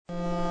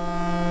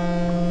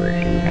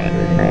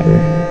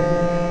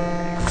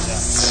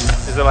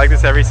Is it like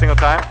this every single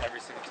time? Every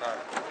single time.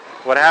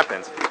 What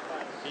happens?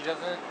 He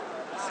doesn't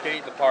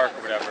skate the park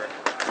or whatever.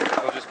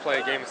 He'll just play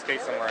a game of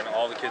skate somewhere and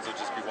all the kids will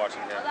just be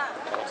watching him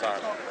the whole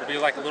time. There'll be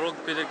like a little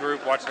bit of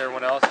group watching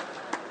everyone else.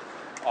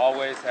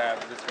 Always have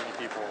this many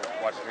people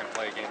watching him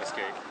play a game of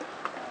skate.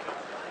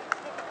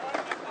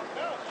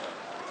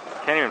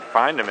 Can't even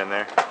find him in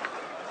there.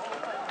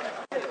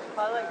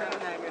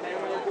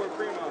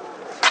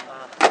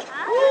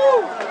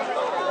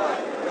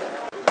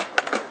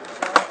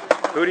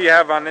 Who do you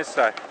have on this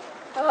side?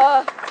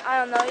 I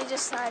don't know, he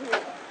just signed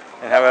it.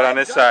 And how about on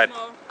this side?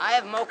 I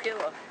have Mo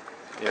Killa.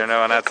 You don't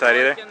know on that side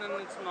either?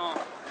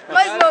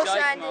 Mike Mo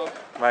signed it.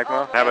 Mike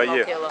Mo? How about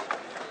you?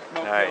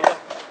 Nice.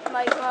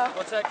 Mike Mo.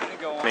 What's that gonna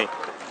go on? Me.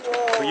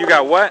 Well, you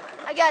got what?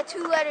 I got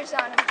 2 letters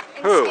on him.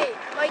 And Who? skate.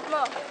 Mike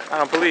Mo. I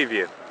don't believe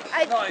you.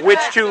 I, Which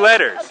 2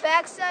 letters? A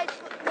backside,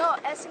 no,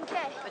 S and K.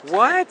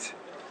 What?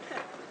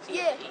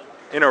 Yeah.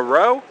 In a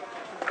row?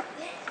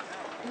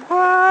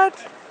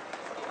 What?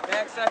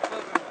 Backside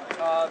flip,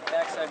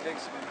 backside big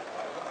spin.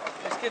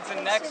 This kid's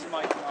the next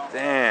Mike Mo.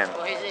 Damn.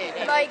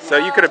 Mike So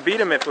Mo. you could have beat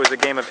him if it was a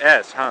game of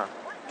S, huh?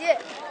 Yeah,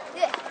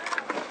 yeah.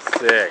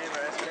 Sick.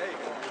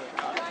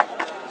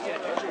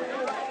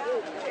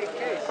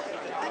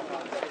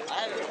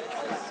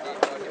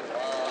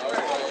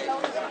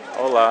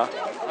 Hola.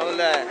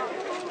 Hola.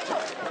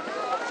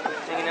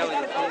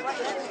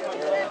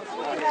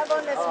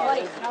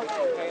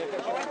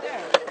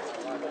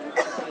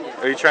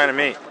 Who are you trying to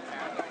meet?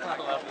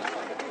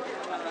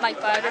 Mike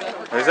Fiber.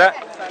 Who's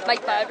that?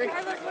 Mike Fiber.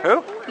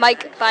 Who?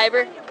 Mike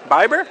Fiber.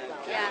 Biber?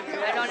 Yeah,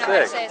 I don't know how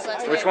to say his Sick.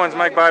 last Which name. one's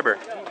Mike Biber?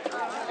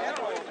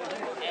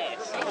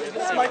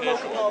 This is Mike Mo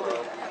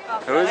Capaldi.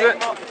 Who is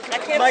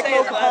it? Mike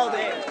Mo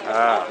Capaldi.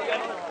 Ah,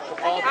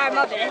 Alright,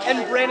 my bad.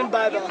 And Brandon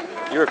Bible.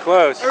 you were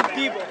close. Or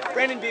Beeble.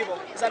 Brandon Beeble.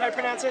 Is that how I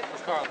pronounce it?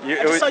 You,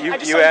 I just saw you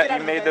get out you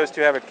of made the those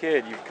 2 have a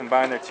kid. You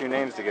combined their 2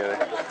 names together.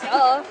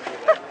 Uh-oh.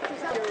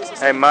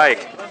 Hey,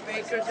 Mike.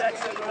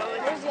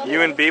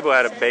 You and Beeble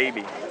had a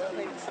baby.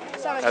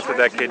 That's what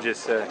that kid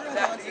just said.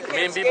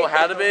 Me and people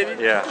had a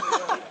baby? Yeah.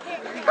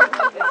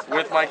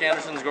 With Mike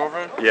Anderson's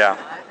girlfriend? Yeah.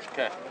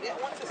 Okay.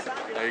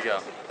 There you go.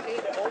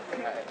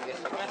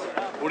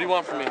 What do you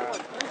want from me?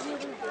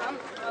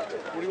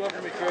 What do you want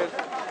from me, kid?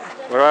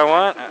 What do I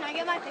want? Can I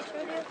get my picture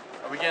with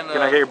you? Are we getting,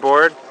 Can I get your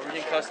board? are we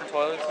getting custom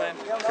toilets, man?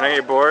 Can I get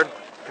your board?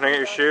 Can I get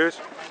your shoes?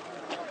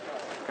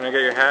 Can I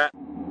get your hat?